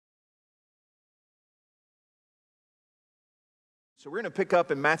So we're going to pick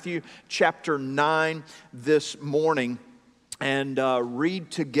up in Matthew chapter 9 this morning and read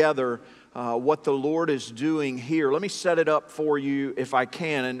together what the Lord is doing here. Let me set it up for you if I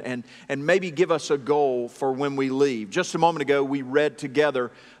can and maybe give us a goal for when we leave. Just a moment ago we read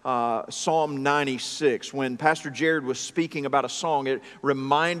together Psalm 96. When Pastor Jared was speaking about a song, it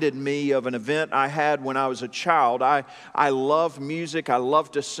reminded me of an event I had when I was a child. I love music, I love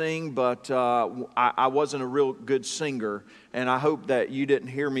to sing, but I wasn't a real good singer. And I hope that you didn't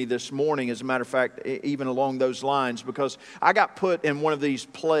hear me this morning, as a matter of fact, even along those lines, because I got put in one of these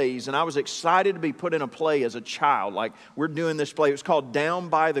plays, and I was excited to be put in a play as a child. Like, we're doing this play. It was called Down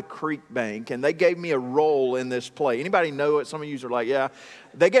by the Creek Bank, and they gave me a role in this play. Anybody know it? Some of you are like, yeah.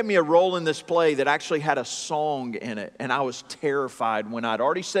 They gave me a role in this play that actually had a song in it, and I was terrified when I'd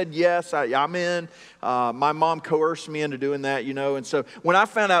already said yes, I'm in. My mom coerced me into doing that, and so when I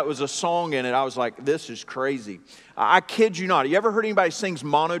found out it was a song in it, I was like, this is crazy. I kid you not. You ever heard anybody sings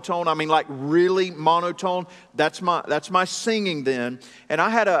monotone? I mean, like really monotone? That's my singing then. And I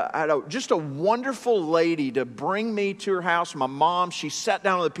had just a wonderful lady to bring me to her house. My mom, she sat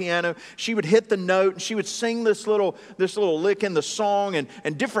down on the piano. She would hit the note and she would sing this little lick in the song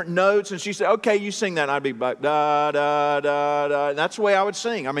and different notes. And she said, okay, you sing that. And I'd be like, da, da, da, da. And that's the way I would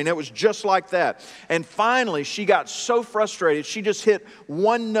sing. I mean, it was just like that. And finally, she got so frustrated, she just hit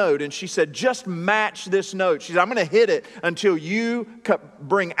one note and she said, just match this note. She said, I'm going to hit it until you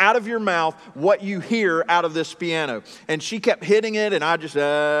bring out of your mouth what you hear out of this piano. And she kept hitting it, and I just,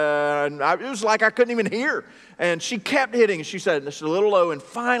 it was like I couldn't even hear. And she kept hitting, and she said, it's a little low. And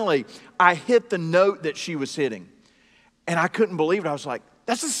finally, I hit the note that she was hitting. And I couldn't believe it. I was like,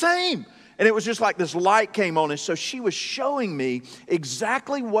 that's the same. And it was just like this light came on. And so she was showing me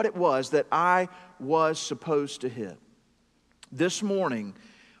exactly what it was that I was supposed to hit. This morning,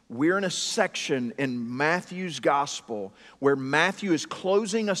 we're in a section in Matthew's gospel where Matthew is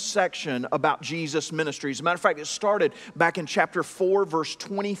closing a section about Jesus' ministry. As a matter of fact, it started back in chapter 4, verse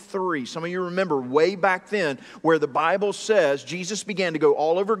 23. Some of you remember way back then where the Bible says Jesus began to go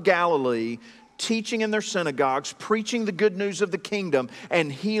all over Galilee, teaching in their synagogues, preaching the good news of the kingdom,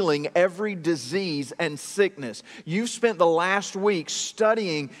 and healing every disease and sickness. You've spent the last week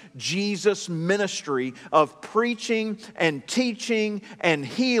studying Jesus' ministry of preaching and teaching and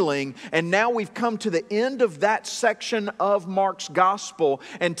healing, and now we've come to the end of that section of Mark's gospel,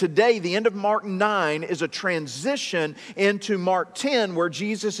 and today, the end of Mark 9 is a transition into Mark 10, where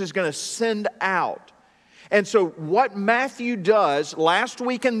Jesus is going to send out. And so what Matthew does last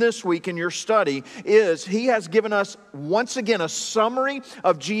week and this week in your study is he has given us once again a summary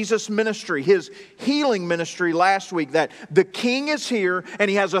of Jesus' ministry, his healing ministry last week, that the King is here and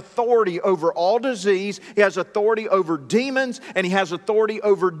he has authority over all disease, he has authority over demons, and he has authority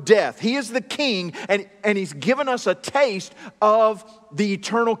over death. He is the King, and he's given us a taste of the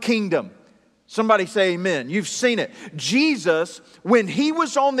eternal kingdom. Somebody say amen. You've seen it. Jesus, when he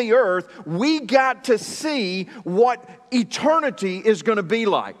was on the earth, we got to see what eternity is going to be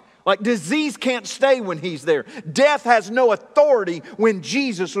like. Like disease can't stay when he's there. Death has no authority when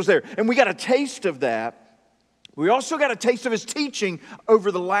Jesus was there. And we got a taste of that. We also got a taste of his teaching over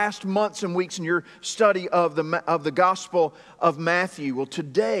the last months and weeks in your study of the Gospel of Matthew. Well,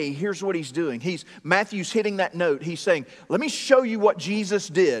 today, here's what he's doing. Matthew's hitting that note. He's saying, let me show you what Jesus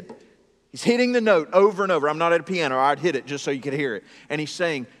did. He's hitting the note over and over. I'm not at a piano. I'd hit it just so you could hear it. And he's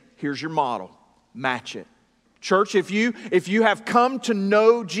saying, here's your model. Match it. Church, if you have come to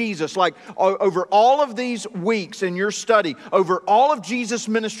know Jesus, like over all of these weeks in your study, over all of Jesus'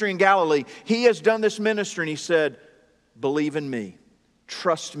 ministry in Galilee, he has done this ministry and he said, believe in me,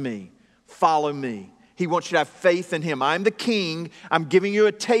 trust me, follow me. He wants you to have faith in him. I'm the King. I'm giving you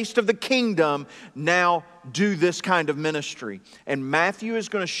a taste of the kingdom. Now do this kind of ministry. And Matthew is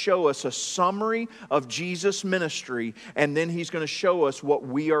going to show us a summary of Jesus' ministry, and then he's going to show us what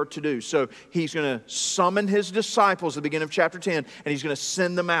we are to do. So he's going to summon his disciples at the beginning of chapter 10, and he's going to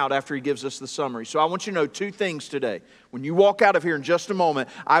send them out after he gives us the summary. So I want you to know two things today. When you walk out of here in just a moment,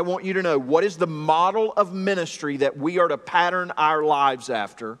 I want you to know what is the model of ministry that we are to pattern our lives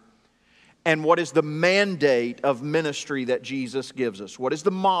after, and what is the mandate of ministry that Jesus gives us. What is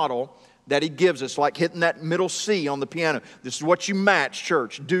the model that he gives us, like hitting that middle C on the piano. This is what you match,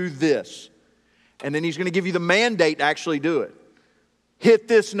 church. Do this. And then he's going to give you the mandate to actually do it. Hit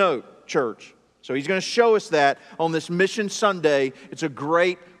this note, church. So he's going to show us that on this Mission Sunday. It's a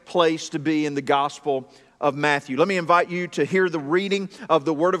great place to be in the Gospel of Matthew. Let me invite you to hear the reading of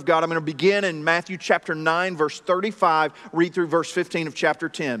the Word of God. I'm going to begin in Matthew chapter 9, verse 35, read through verse 15 of chapter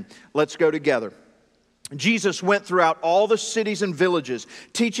 10. Let's go together. Jesus went throughout all the cities and villages,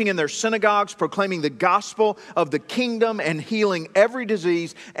 teaching in their synagogues, proclaiming the gospel of the kingdom, and healing every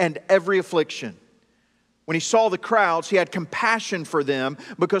disease and every affliction. When he saw the crowds, he had compassion for them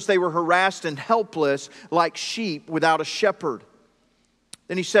because they were harassed and helpless like sheep without a shepherd.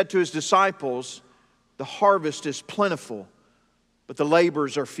 Then he said to his disciples, "The harvest is plentiful, but the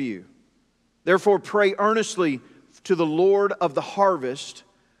laborers are few. Therefore pray earnestly to the Lord of the harvest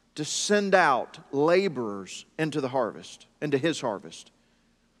to send out laborers into his harvest."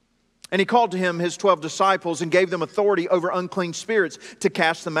 And he called to him his 12 disciples and gave them authority over unclean spirits to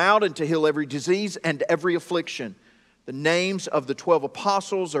cast them out and to heal every disease and every affliction. The names of the 12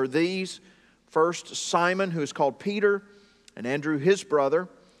 apostles are these: first, Simon, who is called Peter, and Andrew his brother,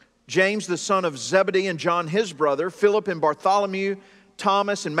 James the son of Zebedee and John his brother, Philip and Bartholomew,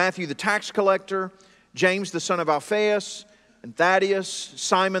 Thomas and Matthew the tax collector, James the son of Alphaeus, and Thaddeus,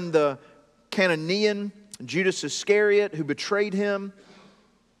 Simon the Cananean, and Judas Iscariot, who betrayed him.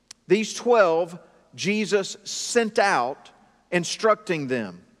 These 12 Jesus sent out, instructing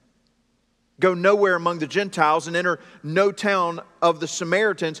them, "Go nowhere among the Gentiles and enter no town of the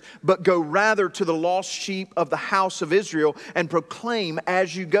Samaritans, but go rather to the lost sheep of the house of Israel and proclaim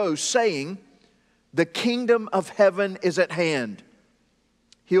as you go, saying, 'The kingdom of heaven is at hand.'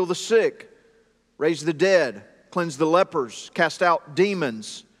 Heal the sick, raise the dead, cleanse the lepers, cast out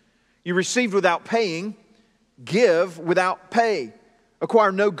demons. You received without paying, give without pay.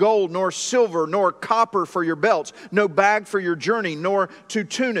 Acquire no gold, nor silver, nor copper for your belts, no bag for your journey, nor 2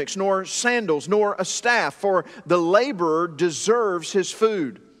 tunics, nor sandals, nor a staff, for the laborer deserves his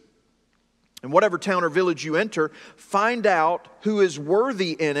food. And whatever town or village you enter, find out who is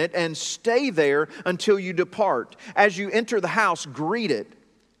worthy in it, and stay there until you depart. As you enter the house, greet it.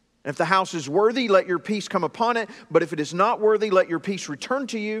 And if the house is worthy, let your peace come upon it. But if it is not worthy, let your peace return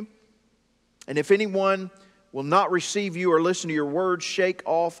to you. And if anyone will not receive you or listen to your words, shake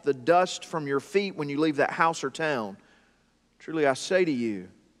off the dust from your feet when you leave that house or town. Truly I say to you,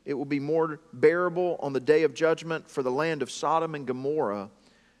 it will be more bearable on the day of judgment for the land of Sodom and Gomorrah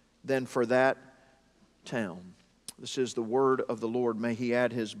than for that town." This is the word of the Lord. May He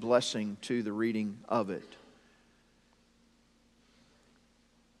add His blessing to the reading of it.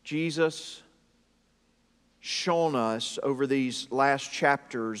 Jesus shown us over these last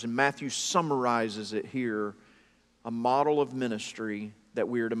chapters, and Matthew summarizes it here, a model of ministry that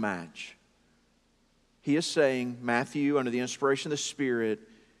we are to match. He is saying, Matthew, under the inspiration of the Spirit,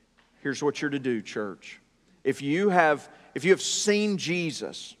 here's what you're to do, church. If you have seen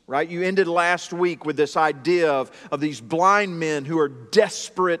Jesus, right? You ended last week with this idea of these blind men who are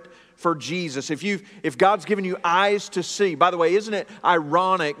desperate for Jesus. If God's given you eyes to see, by the way, isn't it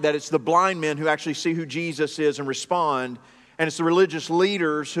ironic that it's the blind men who actually see who Jesus is and respond, and it's the religious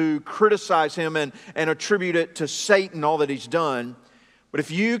leaders who criticize Him and attribute it to Satan, all that He's done? But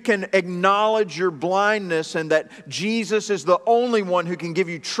if you can acknowledge your blindness and that Jesus is the only one who can give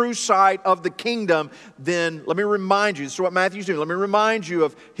you true sight of the kingdom, then let me remind you, this is what Matthew's doing. Let me remind you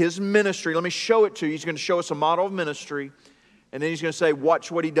of His ministry. Let me show it to you. He's going to show us a model of ministry. And then He's going to say, watch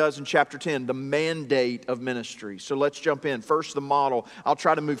what He does in chapter 10, the mandate of ministry. So let's jump in. First, the model. I'll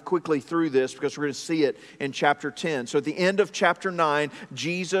try to move quickly through this because we're going to see it in chapter 10. So at the end of chapter 9,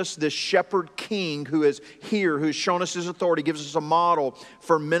 Jesus, this shepherd king who is here, who's shown us His authority, gives us a model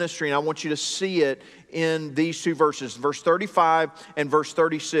for ministry. And I want you to see it in these two verses, verse 35 and verse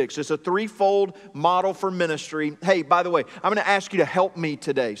 36. It's a threefold model for ministry. Hey, by the way, I'm going to ask you to help me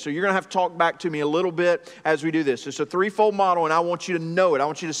today. So you're going to have to talk back to me a little bit as we do this. It's a threefold model, and I want you to know it. I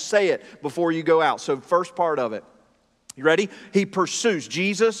want you to say it before you go out. So first part of it. You ready?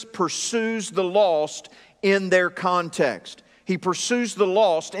 Jesus pursues the lost in their context. He pursues the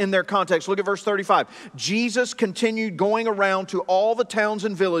lost in their context. Look at verse 35. Jesus continued going around to all the towns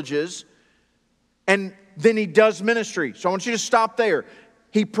and villages, and then He does ministry. So I want you to stop there.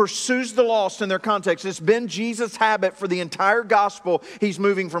 He pursues the lost in their context. It's been Jesus' habit for the entire gospel. He's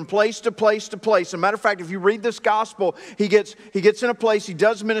moving from place to place to place. As a matter of fact, if you read this gospel, he gets in a place, He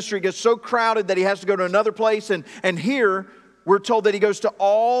does ministry, it gets so crowded that He has to go to another place. And here, we're told that He goes to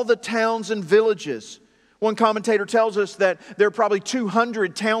all the towns and villages. One commentator tells us that there are probably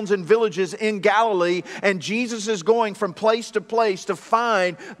 200 towns and villages in Galilee, and Jesus is going from place to place to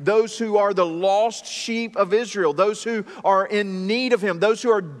find those who are the lost sheep of Israel, those who are in need of Him, those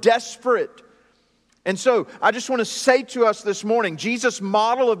who are desperate. And so, I just want to say to us this morning, Jesus'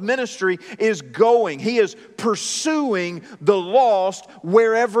 model of ministry is going. He is pursuing the lost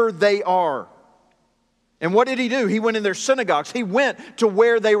wherever they are. And what did he do? He went in their synagogues. He went to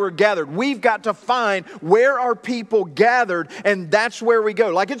where they were gathered. We've got to find where are people gathered, and that's where we go.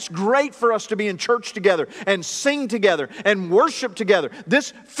 Like, it's great for us to be in church together and sing together and worship together.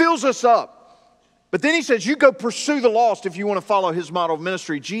 This fills us up. But then he says, you go pursue the lost if you want to follow his model of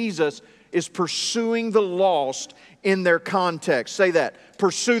ministry. Jesus is pursuing the lost in their context. Say that.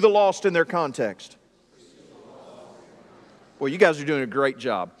 Pursue the lost in their context. Well, you guys are doing a great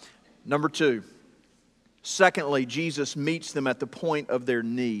job. Number 2. Secondly, Jesus meets them at the point of their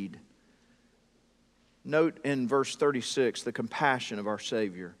need. Note in verse 36 the compassion of our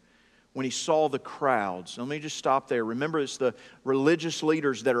Savior. When he saw the crowds, let me just stop there. Remember, it's the religious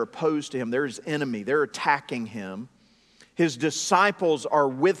leaders that are opposed to him. They're his enemy. They're attacking him. His disciples are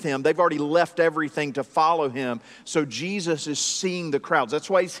with him. They've already left everything to follow him. So Jesus is seeing the crowds.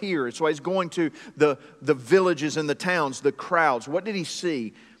 That's why he's here. That's why he's going to the villages and the towns, the crowds. What did he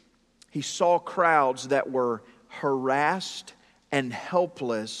see? He saw crowds that were harassed and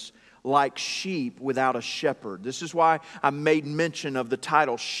helpless like sheep without a shepherd. This is why I made mention of the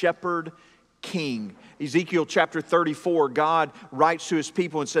title, Shepherd King. Ezekiel chapter 34, God writes to his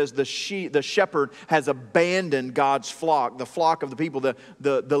people and says the shepherd has abandoned God's flock, the flock of the people. The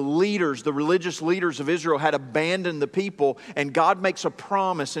leaders, the religious leaders of Israel had abandoned the people, and God makes a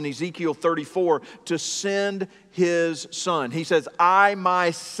promise in Ezekiel 34 to send his son. He says, I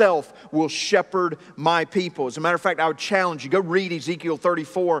myself will shepherd my people. As a matter of fact, I would challenge you, go read Ezekiel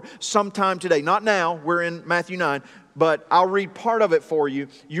 34 sometime today. Not now, we're in Matthew 9. But I'll read part of it for you.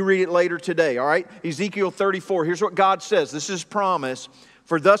 You read it later today, all right? Ezekiel 34, here's what God says. This is his promise.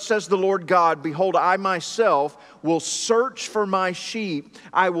 For thus says the Lord God, behold, I myself will search for my sheep.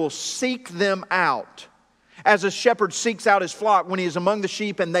 I will seek them out. As a shepherd seeks out his flock when he is among the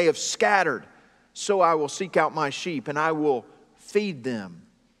sheep and they have scattered, so I will seek out my sheep and I will feed them.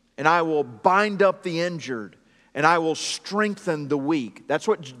 And I will bind up the injured. And I will strengthen the weak. That's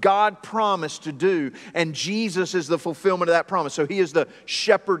what God promised to do. And Jesus is the fulfillment of that promise. So he is the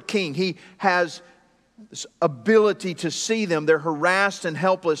shepherd king. He has this ability to see them. They're harassed and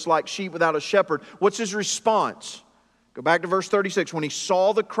helpless like sheep without a shepherd. What's his response? Go back to verse 36. When he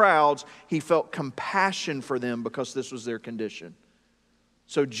saw the crowds, he felt compassion for them because this was their condition.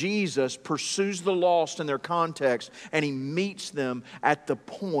 So Jesus pursues the lost in their context, and he meets them at the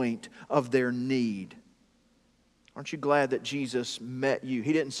point of their need. Aren't you glad that Jesus met you?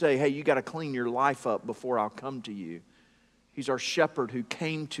 He didn't say, hey, you got to clean your life up before I'll come to you. He's our shepherd who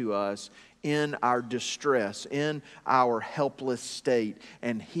came to us in our distress, in our helpless state,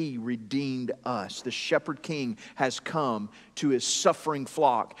 and he redeemed us. The shepherd king has come to his suffering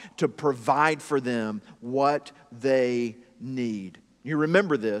flock to provide for them what they need. You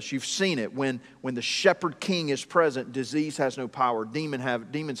remember this, you've seen it. When the shepherd king is present, disease has no power, demons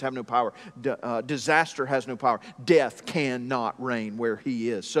have no power, disaster has no power, death cannot reign where he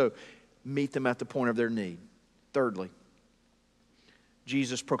is. So meet them at the point of their need. Thirdly,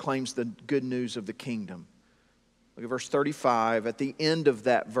 Jesus proclaims the good news of the kingdom. Look at verse 35. At the end of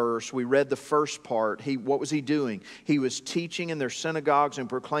that verse, we read the first part. What was he doing? He was teaching in their synagogues and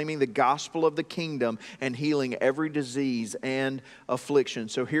proclaiming the gospel of the kingdom and healing every disease and affliction.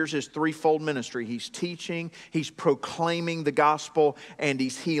 So here's his threefold ministry. He's teaching, he's proclaiming the gospel, and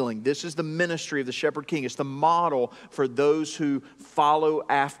he's healing. This is the ministry of the shepherd king. It's the model for those who follow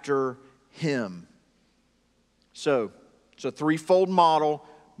after him. So it's a threefold model.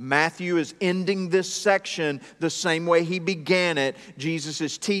 Matthew is ending this section the same way he began it. Jesus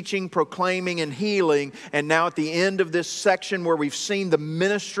is teaching, proclaiming, and healing. And now at the end of this section where we've seen the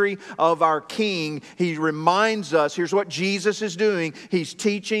ministry of our King, he reminds us, here's what Jesus is doing. He's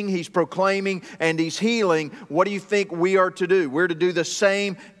teaching, he's proclaiming, and he's healing. What do you think we are to do? We're to do the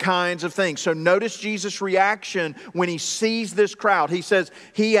same kinds of things. So notice Jesus' reaction when he sees this crowd. He says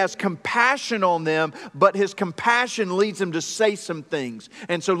he has compassion on them, but his compassion leads him to say some things.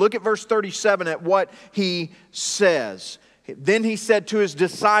 And so look at verse 37 at what he says. Then he said to his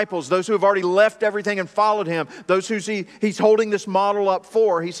disciples, those who have already left everything and followed him, those who he's holding this model up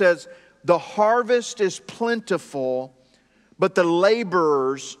for, he says, the harvest is plentiful, but the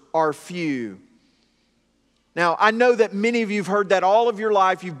laborers are few. Now, I know that many of you have heard that all of your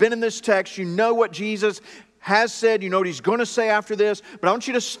life. You've been in this text. You know what Jesus has said, you know what he's going to say after this, but I want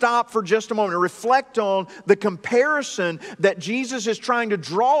you to stop for just a moment and reflect on the comparison that Jesus is trying to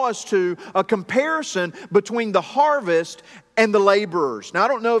draw us to, a comparison between the harvest and the laborers. Now, I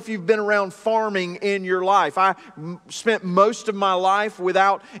don't know if you've been around farming in your life. I spent most of my life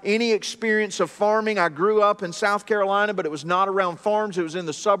without any experience of farming. I grew up in South Carolina, but it was not around farms. It was in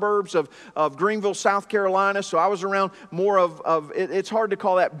the suburbs of Greenville, South Carolina. So I was around more of it's hard to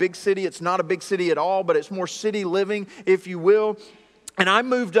call that big city. It's not a big city at all, but it's more city living, if you will. And I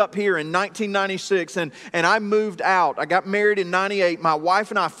moved up here in 1996, and I moved out. I got married in 98. My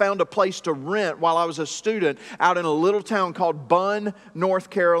wife and I found a place to rent while I was a student out in a little town called Bunn, North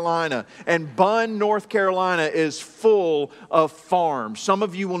Carolina. And Bunn, North Carolina is full of farms. Some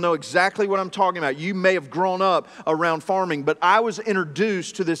of you will know exactly what I'm talking about. You may have grown up around farming, but I was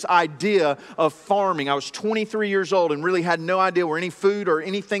introduced to this idea of farming. I was 23 years old and really had no idea where any food or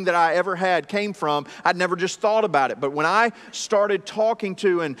anything that I ever had came from. I'd never just thought about it. But when I started talking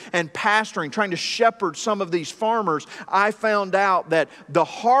to and pastoring, trying to shepherd some of these farmers, I found out that the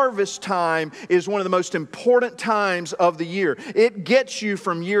harvest time is one of the most important times of the year. It gets you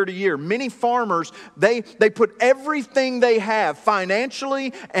from year to year. Many farmers, they put everything they have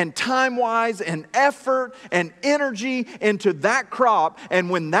financially and time-wise and effort and energy into that crop. And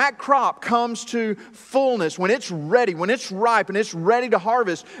when that crop comes to fullness, when it's ready, when it's ripe and it's ready to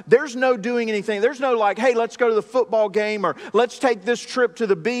harvest, there's no doing anything. There's no like, hey, let's go to the football game, or let's take this trip to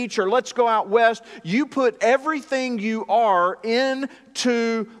the beach, or let's go out west. You put everything you are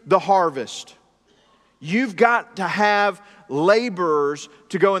into the harvest. You've got to have laborers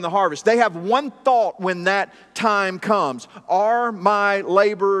to go in the harvest. They have one thought when that time comes. Are my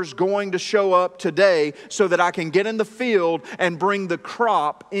laborers going to show up today so that I can get in the field and bring the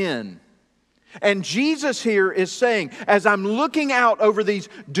crop in? And Jesus here is saying, as I'm looking out over these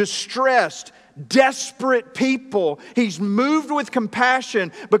distressed, desperate people, He's moved with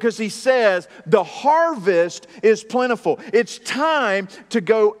compassion because He says the harvest is plentiful. It's time to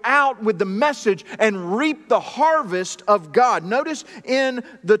go out with the message and reap the harvest of God. Notice in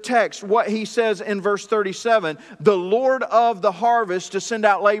the text what He says in verse 37, the Lord of the harvest to send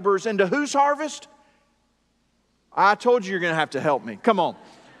out laborers into whose harvest? I told you you're going to have to help me. Come on.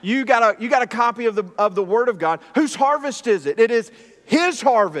 You got a copy of the Word of God. Whose harvest is it? It is His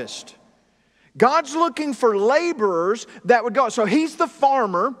harvest. God's looking for laborers that would go. So He's the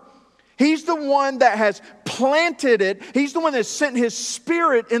farmer. He's the one that has planted it. He's the one that sent His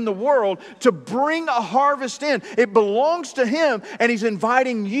Spirit in the world to bring a harvest in. It belongs to Him, and He's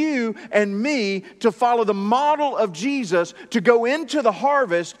inviting you and me to follow the model of Jesus to go into the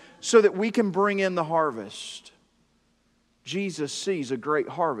harvest so that we can bring in the harvest. Jesus sees a great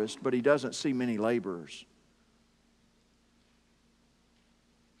harvest, but He doesn't see many laborers.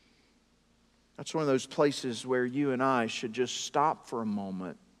 That's one of those places where you and I should just stop for a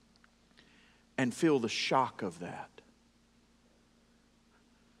moment and feel the shock of that.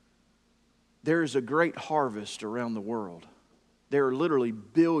 There is a great harvest around the world. There are literally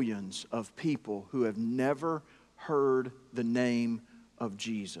billions of people who have never heard the name of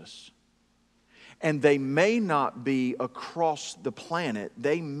Jesus. And they may not be across the planet.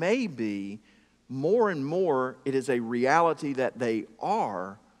 They may be more and more, it is a reality that they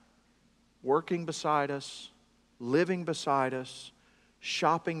are working beside us, living beside us,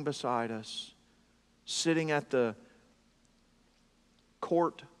 shopping beside us, sitting at the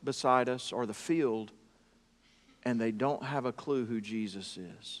court beside us or the field, and they don't have a clue who Jesus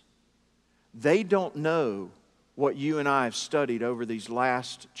is. They don't know what you and I have studied over these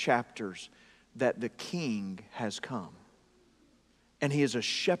last chapters, that the King has come. And He is a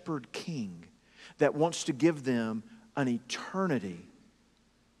shepherd king that wants to give them an eternity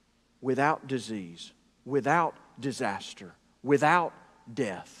without disease, without disaster, without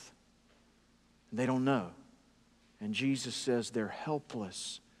death. They don't know. And Jesus says they're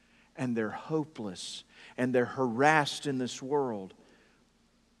helpless and they're hopeless and they're harassed in this world.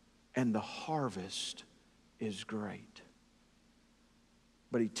 And the harvest is great.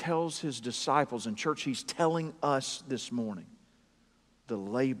 But He tells His disciples, and church, He's telling us this morning, the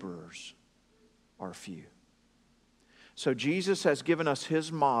laborers are few. So Jesus has given us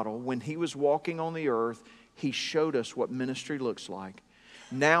His model. When He was walking on the earth, He showed us what ministry looks like.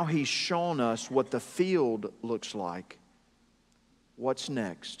 Now He's shown us what the field looks like. What's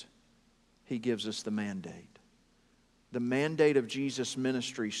next? He gives us the mandate. The mandate of Jesus'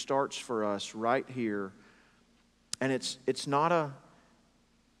 ministry starts for us right here. And it's not a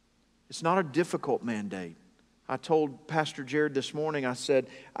difficult mandate. I told Pastor Jared this morning, I said,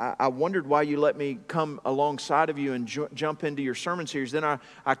 I wondered why you let me come alongside of you and jump into your sermon series. Then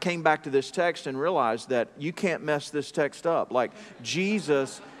I came back to this text and realized that you can't mess this text up. Like,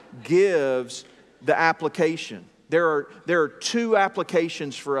 Jesus gives the application. There are two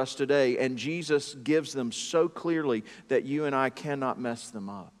applications for us today, and Jesus gives them so clearly that you and I cannot mess them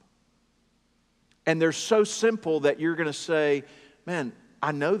up. And they're so simple that you're going to say, man,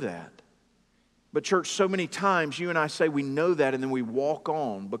 I know that. But church, so many times you and I say we know that and then we walk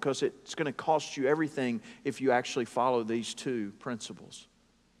on because it's going to cost you everything if you actually follow these two principles.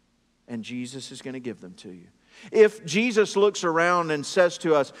 And Jesus is going to give them to you. If Jesus looks around and says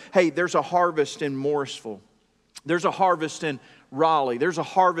to us, hey, there's a harvest in Morrisville. There's a harvest in Raleigh. There's a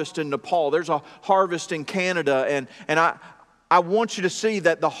harvest in Nepal. There's a harvest in Canada. And I want you to see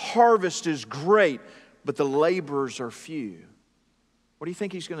that the harvest is great, but the laborers are few. What do you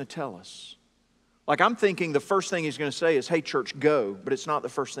think He's going to tell us? Like, I'm thinking the first thing He's going to say is, hey, church, go. But it's not the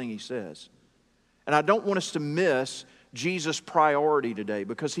first thing He says. And I don't want us to miss Jesus' priority today,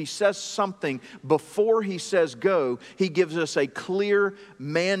 because He says something before He says go. He gives us a clear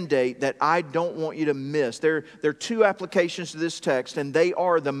mandate that I don't want you to miss. There are two applications to this text, and they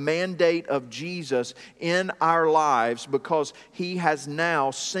are the mandate of Jesus in our lives, because He has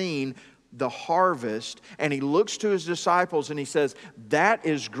now seen the harvest, and He looks to His disciples and He says, that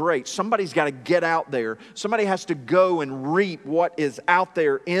is great. Somebody's got to get out there. Somebody has to go and reap what is out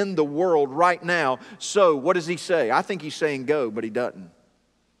there in the world right now. So what does He say? I think He's saying go, but He doesn't.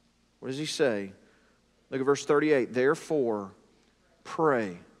 What does He say? Look at verse 38. Therefore,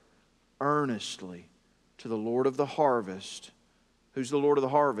 pray earnestly to the Lord of the harvest. Who's the Lord of the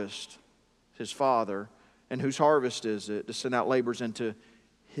harvest? His Father. And whose harvest is it? To send out laborers into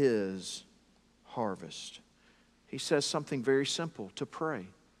His harvest. He says something very simple, to pray.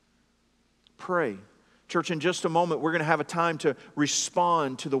 Pray. Church, in just a moment, we're going to have a time to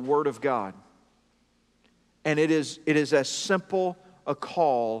respond to the Word of God. And it is as simple a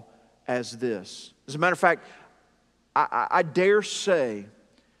call as this. As a matter of fact, I dare say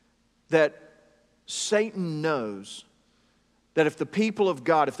that Satan knows that if the people of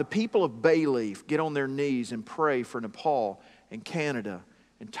God, if the people of Bayleaf get on their knees and pray for Nepal and Canada,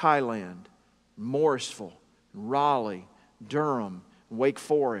 in Thailand, Morrisville, Raleigh, Durham, Wake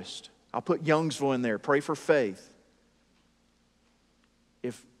Forest. I'll put Youngsville in there. Pray for faith.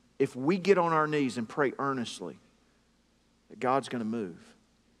 If we get on our knees and pray earnestly, that God's going to move.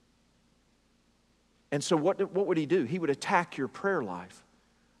 And so what would He do? He would attack your prayer life.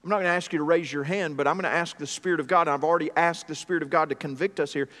 I'm not going to ask you to raise your hand, but I'm going to ask the Spirit of God. And I've already asked the Spirit of God to convict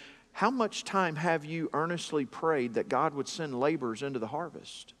us here. How much time have you earnestly prayed that God would send laborers into the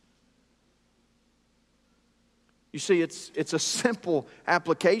harvest? You see, it's a simple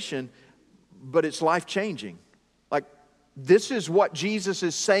application, but it's life-changing. Like, this is what Jesus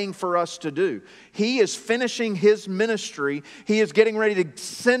is saying for us to do. He is finishing His ministry. He is getting ready to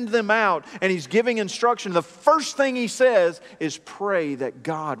send them out, and He's giving instruction. The first thing He says is pray that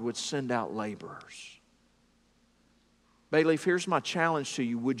God would send out laborers. Bayleaf, here's my challenge to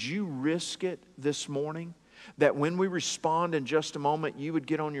you. Would you risk it this morning? That when we respond in just a moment, you would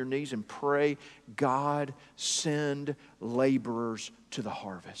get on your knees and pray, God, send laborers to the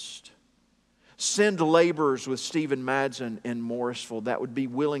harvest. Send laborers with Stephen Madsen in Morrisville that would be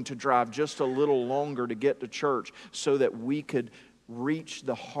willing to drive just a little longer to get to church so that we could reach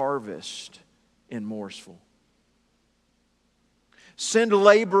the harvest in Morrisville. Send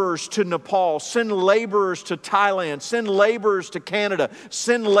laborers to Nepal. Send laborers to Thailand. Send laborers to Canada.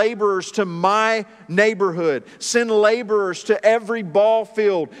 Send laborers to my neighborhood. Send laborers to every ball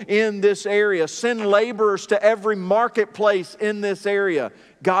field in this area. Send laborers to every marketplace in this area.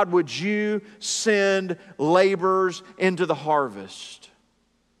 God, would you send laborers into the harvest?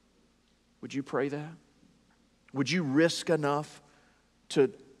 Would you pray that? Would you risk enough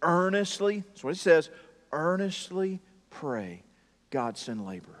to earnestly, that's what it says, earnestly pray, God, send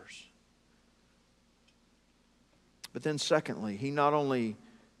laborers. But then secondly, He not only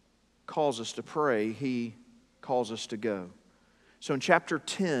calls us to pray, He calls us to go. So in chapter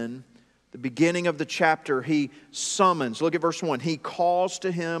 10, the beginning of the chapter, He summons, look at verse 1, He calls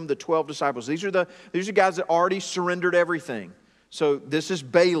to Him the 12 disciples. These are guys that already surrendered everything. So this is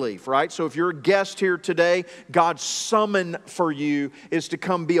Bayleaf, right? So if you're a guest here today, God's summon for you is to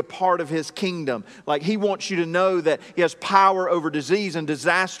come be a part of His kingdom. Like, He wants you to know that He has power over disease and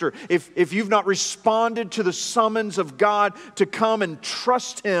disaster. If you've not responded to the summons of God to come and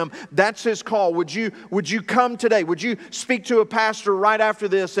trust Him, that's His call. Would you come today? Would you speak to a pastor right after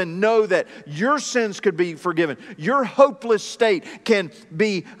this and know that your sins could be forgiven? Your hopeless state can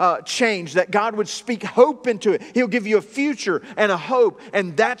be changed. That God would speak hope into it. He'll give you a future and a hope,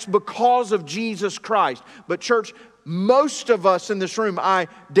 and that's because of Jesus Christ. But church, most of us in this room, I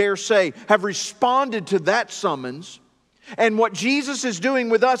dare say, have responded to that summons, And what Jesus is doing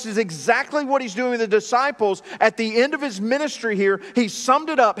with us is exactly what He's doing with the disciples. At the end of His ministry here, He summed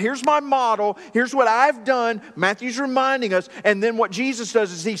it up. Here's my model. Here's what I've done. Matthew's reminding us. And then what Jesus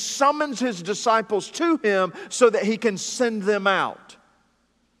does is He summons His disciples to Him so that He can send them out.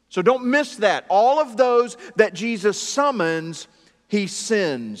 So don't miss that. All of those that Jesus summons, He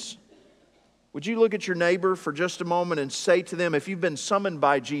sends. Would you look at your neighbor for just a moment and say to them, if you've been summoned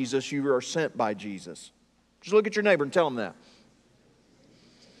by Jesus, you are sent by Jesus? Just look at your neighbor and tell them that.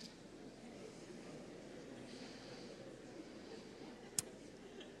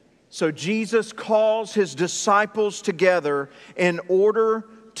 So Jesus calls His disciples together in order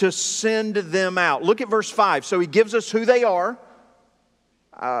to send them out. Look at verse 5. So He gives us who they are.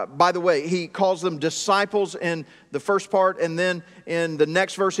 By the way, He calls them disciples in the first part, and then in the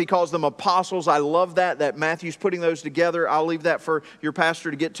next verse He calls them apostles. I love that Matthew's putting those together. I'll leave that for your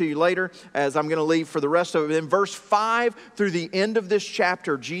pastor to get to you later, as I'm going to leave for the rest of it. In verse 5 through the end of this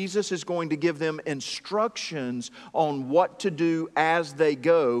chapter, Jesus is going to give them instructions on what to do as they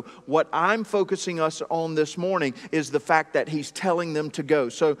go. What I'm focusing us on this morning is the fact that He's telling them to go.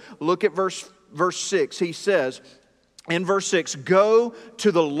 So look at verse 6. He says, in verse 6, go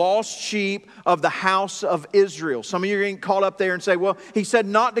to the lost sheep of the house of Israel. Some of you are getting caught up there and say, well, He said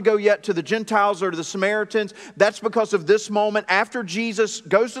not to go yet to the Gentiles or to the Samaritans. That's because of this moment. After Jesus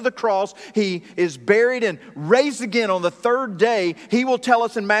goes to the cross, He is buried and raised again on the third day. He will tell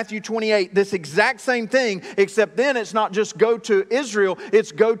us in Matthew 28 this exact same thing, except then it's not just go to Israel,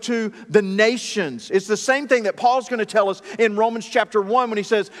 it's go to the nations. It's the same thing that Paul's going to tell us in Romans chapter 1 when he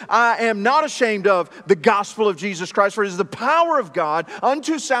says, I am not ashamed of the gospel of Jesus Christ, for it is the power of God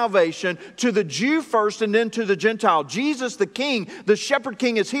unto salvation to the Jew first and then to the Gentile. Jesus the King, the shepherd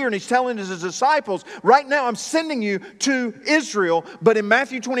king, is here, and He's telling His disciples, right now I'm sending you to Israel, but in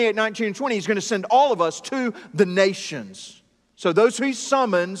Matthew 28, 19 and 20, He's going to send all of us to the nations. So those who He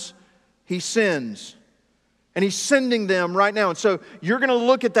summons, He sends. And He's sending them right now. And so you're going to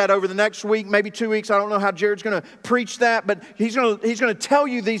look at that over the next week, maybe 2 weeks. I don't know how Jared's going to preach that, but he's going to tell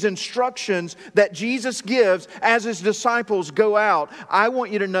you these instructions that Jesus gives as His disciples go out. I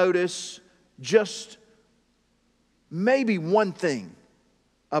want you to notice just maybe one thing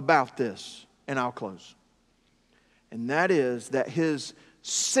about this, and I'll close. And that is that His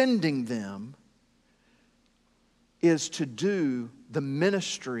sending them is to do the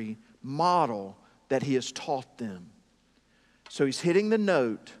ministry model that He has taught them. So He's hitting the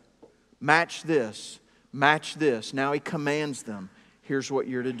note, match this, match this. Now He commands them, here's what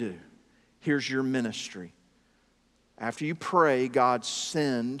you're to do. Here's your ministry. After you pray, God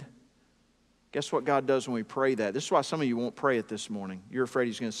send. Guess what God does when we pray that? This is why some of you won't pray it this morning. You're afraid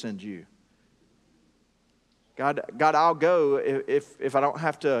He's going to send you. God, I'll go if I don't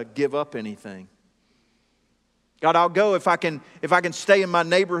have to give up anything. God, I'll go if I can stay in my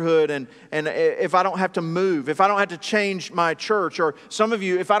neighborhood and if I don't have to move, if I don't have to change my church, or some of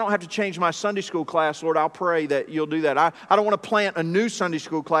you, if I don't have to change my Sunday school class, Lord, I'll pray that You'll do that. I don't want to plant a new Sunday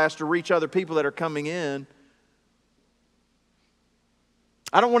school class to reach other people that are coming in.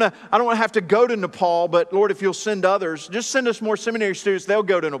 I don't want to have to go to Nepal, but Lord, if You'll send others, just send us more seminary students, they'll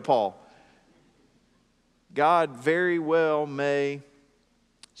go to Nepal. God very well may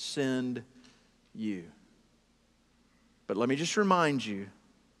send you. But let me just remind you,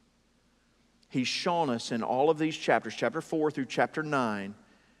 He's shown us in all of these chapters, chapter 4 through chapter 9,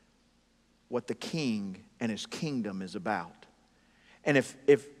 what the King and His kingdom is about. And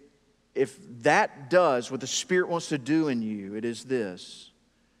if that does what the Spirit wants to do in you, it is this: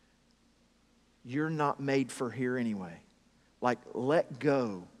 you're not made for here anyway. Like, let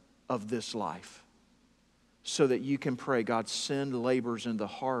go of this life so that you can pray, God, send laborers in the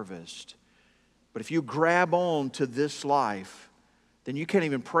harvest. But if you grab on to this life, then you can't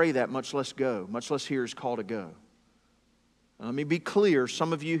even pray that, much less go, much less hear His call to go. Now, let me be clear.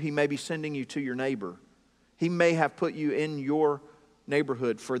 Some of you, He may be sending you to your neighbor. He may have put you in your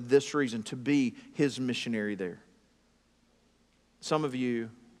neighborhood for this reason, to be His missionary there. Some of you,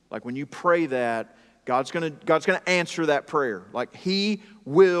 like when you pray that, God's going to answer that prayer. Like He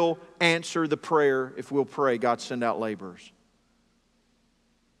will answer the prayer if we'll pray, God, send out laborers.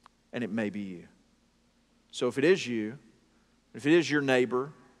 And it may be you. So if it is you, if it is your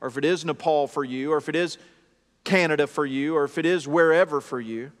neighbor, or if it is Nepal for you, or if it is Canada for you, or if it is wherever for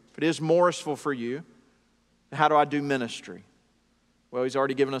you, if it is Morrisville for you, how do I do ministry? Well, He's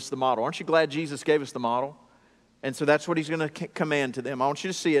already given us the model. Aren't you glad Jesus gave us the model? And so that's what He's going to command to them. I want you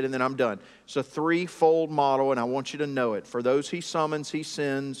to see it, and then I'm done. It's a threefold model, and I want you to know it. For those He summons, He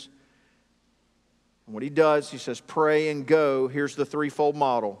sends. And what He does, He says, pray and go. Here's the threefold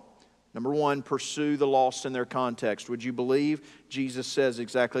model. Number one, pursue the lost in their context. Would you believe Jesus says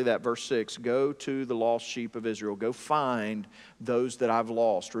exactly that? Verse 6, go to the lost sheep of Israel. Go find those that I've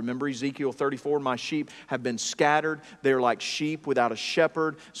lost. Remember Ezekiel 34, my sheep have been scattered. They're like sheep without a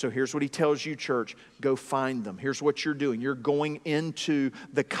shepherd. So here's what he tells you, church. Go find them. Here's what you're doing. You're going into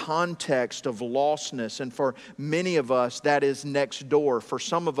the context of lostness. And for many of us, that is next door. For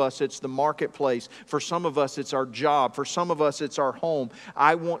some of us, it's the marketplace. For some of us, it's our job. For some of us, it's our home.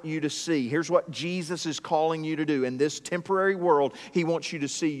 I want you to see. Here's what Jesus is calling you to do. In this temporary world, He wants you to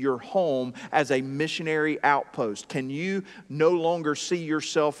see your home as a missionary outpost. Can you no longer see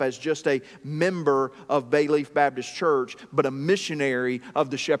yourself as just a member of Bayleaf Baptist Church, but a missionary of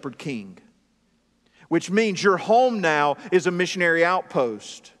the Shepherd King? Which means your home now is a missionary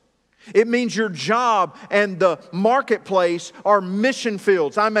outpost. It means your job and the marketplace are mission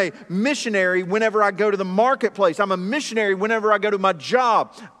fields. I'm a missionary whenever I go to the marketplace. I'm a missionary whenever I go to my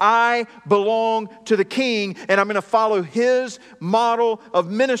job. I belong to the King, and I'm going to follow His model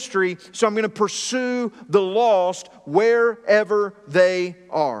of ministry, so I'm going to pursue the lost wherever they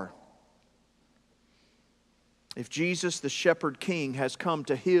are. If Jesus, the Shepherd King, has come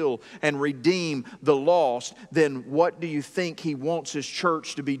to heal and redeem the lost, then what do you think He wants His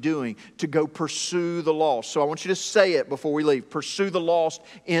church to be doing? To go pursue the lost. So I want you to say it before we leave. Pursue the lost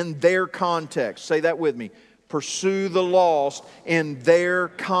in their context. Say that with me. Pursue the lost in their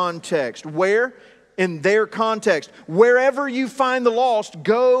context. Where? In their context. Wherever you find the lost,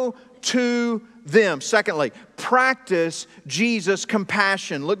 go to them. Secondly, practice Jesus'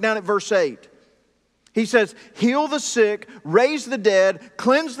 compassion. Look down at verse 8. He says, heal the sick, raise the dead,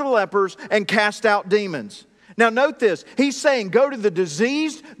 cleanse the lepers, and cast out demons. Now note this. He's saying go to the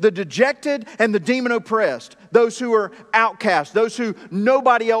diseased, the dejected, and the demon-oppressed. Those who are outcast. Those who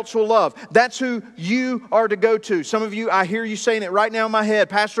nobody else will love. That's who you are to go to. Some of you, I hear you saying it right now in my head.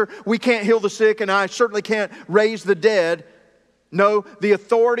 Pastor, we can't heal the sick, and I certainly can't raise the dead. No, the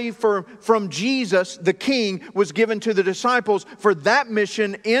authority from Jesus, the King, was given to the disciples for that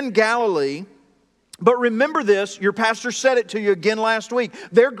mission in Galilee. But remember this, your pastor said it to you again last week.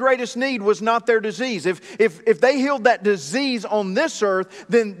 Their greatest need was not their disease. If they healed that disease on this earth,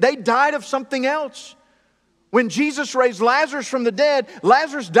 then they died of something else. When Jesus raised Lazarus from the dead,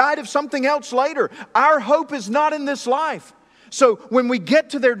 Lazarus died of something else later. Our hope is not in this life. So when we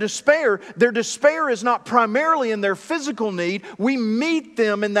get to their despair is not primarily in their physical need. We meet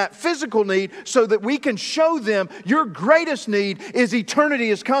them in that physical need so that we can show them your greatest need is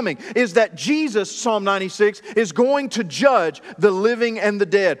eternity is coming. Is that Jesus, Psalm 96, is going to judge the living and the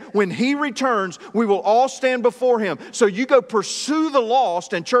dead. When He returns, we will all stand before Him. So you go pursue the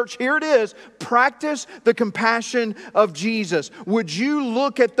lost, and church, here it is. Practice the compassion of Jesus. Would you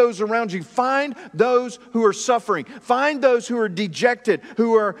look at those around you? Find those who are suffering. Find those who are dejected,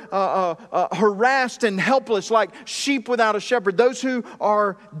 who are harassed and helpless like sheep without a shepherd, those who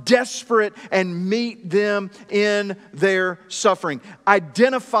are desperate, and meet them in their suffering.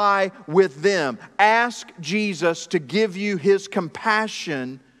 Identify with them. Ask Jesus to give you His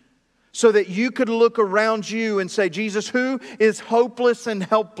compassion so that you could look around you and say, Jesus, who is hopeless and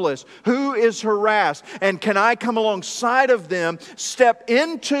helpless? Who is harassed? And can I come alongside of them, step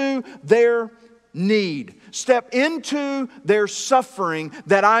into their need, step into their suffering,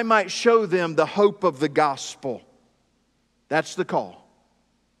 that I might show them the hope of the gospel? That's the call.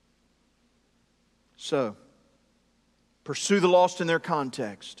 So, pursue the lost in their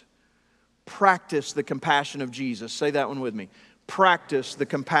context. Practice the compassion of Jesus. Say that one with me. Practice the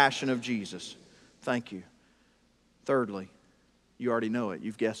compassion of Jesus. Thank you. Thirdly, you already know it.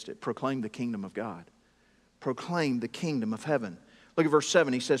 You've guessed it. Proclaim the kingdom of God. Proclaim the kingdom of heaven. Look at verse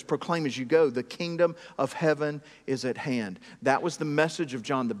 7. He says, proclaim as you go, the kingdom of heaven is at hand. That was the message of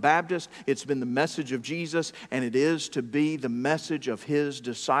John the Baptist. It's been the message of Jesus, and it is to be the message of His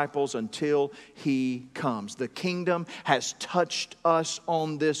disciples until He comes. The kingdom has touched us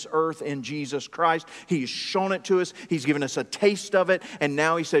on this earth in Jesus Christ. He's shown it to us. He's given us a taste of it. And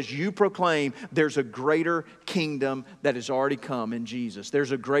now He says, you proclaim there's a greater kingdom that has already come in Jesus.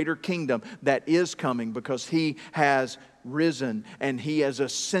 There's a greater kingdom that is coming because He has risen and He has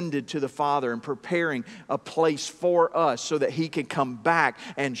ascended to the Father and preparing a place for us so that He can come back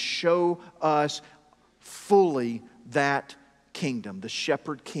and show us fully that kingdom. The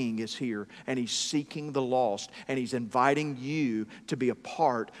Shepherd King is here, and He's seeking the lost, and He's inviting you to be a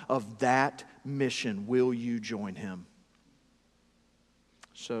part of that mission. Will you join Him?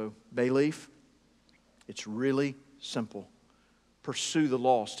 So, Bayleaf, it's really simple. Pursue the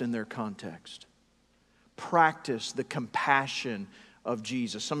lost in their context. Practice the compassion of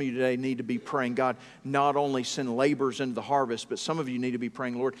Jesus. Some of you today need to be praying, God, not only send laborers into the harvest, but some of you need to be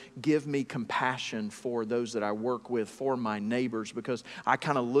praying, Lord, give me compassion for those that I work with, for my neighbors, because I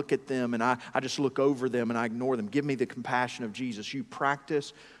kind of look at them and I just look over them and I ignore them. Give me the compassion of Jesus. You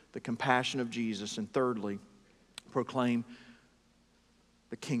practice the compassion of Jesus. And thirdly, proclaim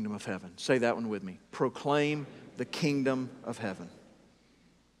the kingdom of heaven. Say that one with me. Proclaim the kingdom of heaven.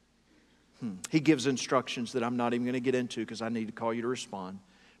 He gives instructions that I'm not even going to get into because I need to call you to respond.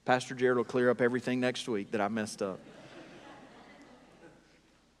 Pastor Jared will clear up everything next week that I messed up.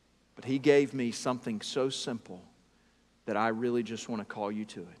 But he gave me something so simple that I really just want to call you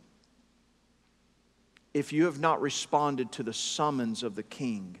to it. If you have not responded to the summons of the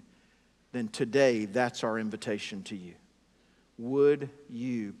King, then today that's our invitation to you. Would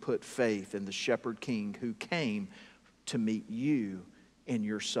you put faith in the Shepherd King who came to meet you in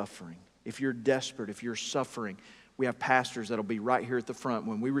your suffering? If you're desperate, if you're suffering, we have pastors that'll be right here at the front.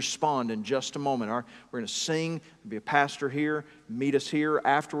 When we respond in just a moment, we're going to sing. There'll be a pastor here. Meet us here.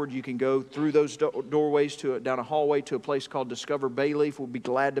 Afterward, you can go through those doorways down a hallway to a place called Discover Bayleaf. We'll be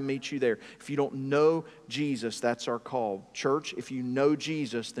glad to meet you there. If you don't know Jesus, that's our call. Church, if you know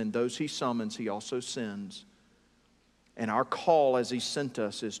Jesus, then those He summons, He also sends. And our call as He sent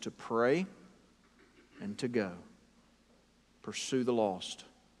us is to pray and to go. Pursue the lost.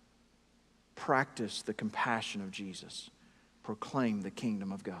 Practice the compassion of Jesus. Proclaim the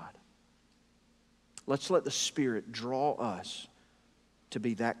kingdom of God. Let's let the Spirit draw us to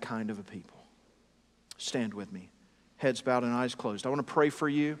be that kind of a people. Stand with me. Heads bowed and eyes closed. I want to pray for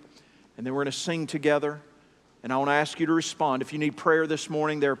you, and then we're going to sing together. And I want to ask you to respond. If you need prayer this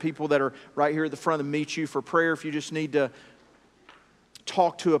morning, there are people that are right here at the front to meet you for prayer. If you just need to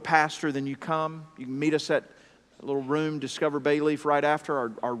talk to a pastor, then you come. You can meet us at a little room, Discover Bayleaf, right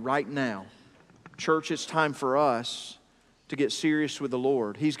after or right now. Church, it's time for us to get serious with the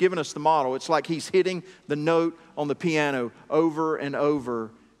Lord. He's given us the model. It's like He's hitting the note on the piano over and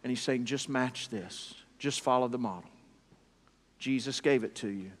over, and He's saying, just match this. Just follow the model. Jesus gave it to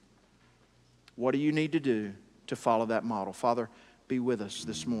you. What do you need to do to follow that model? Father, be with us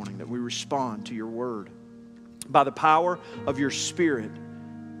this morning that we respond to your word. By the power of your Spirit,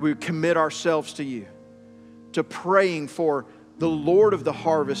 we commit ourselves to you, to praying for the Lord of the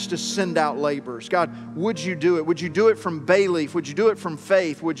harvest to send out laborers. God, would you do it? Would you do it from Bayleaf? Would you do it from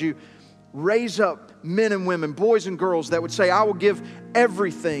faith? Would you raise up men and women, boys and girls that would say, I will give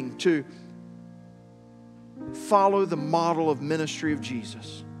everything to follow the model of ministry of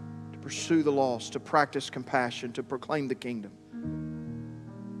Jesus, to pursue the lost, to practice compassion, to proclaim the kingdom.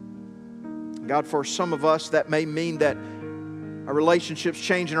 God, for some of us, that may mean that our relationships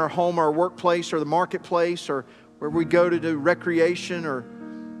change in our home, our workplace, or the marketplace, or where we go to do recreation or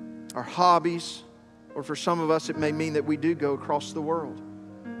our hobbies. Or for some of us, it may mean that we do go across the world.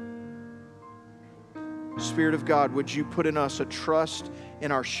 Spirit of God, would you put in us a trust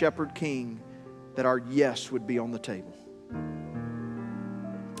in our Shepherd King that our yes would be on the table?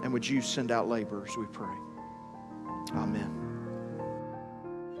 And would you send out laborers, we pray. Amen.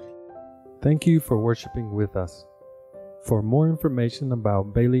 Thank you for worshiping with us. For more information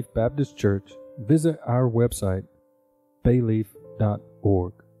about Bayleaf Baptist Church, visit our website,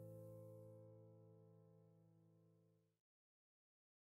 bayleaf.org.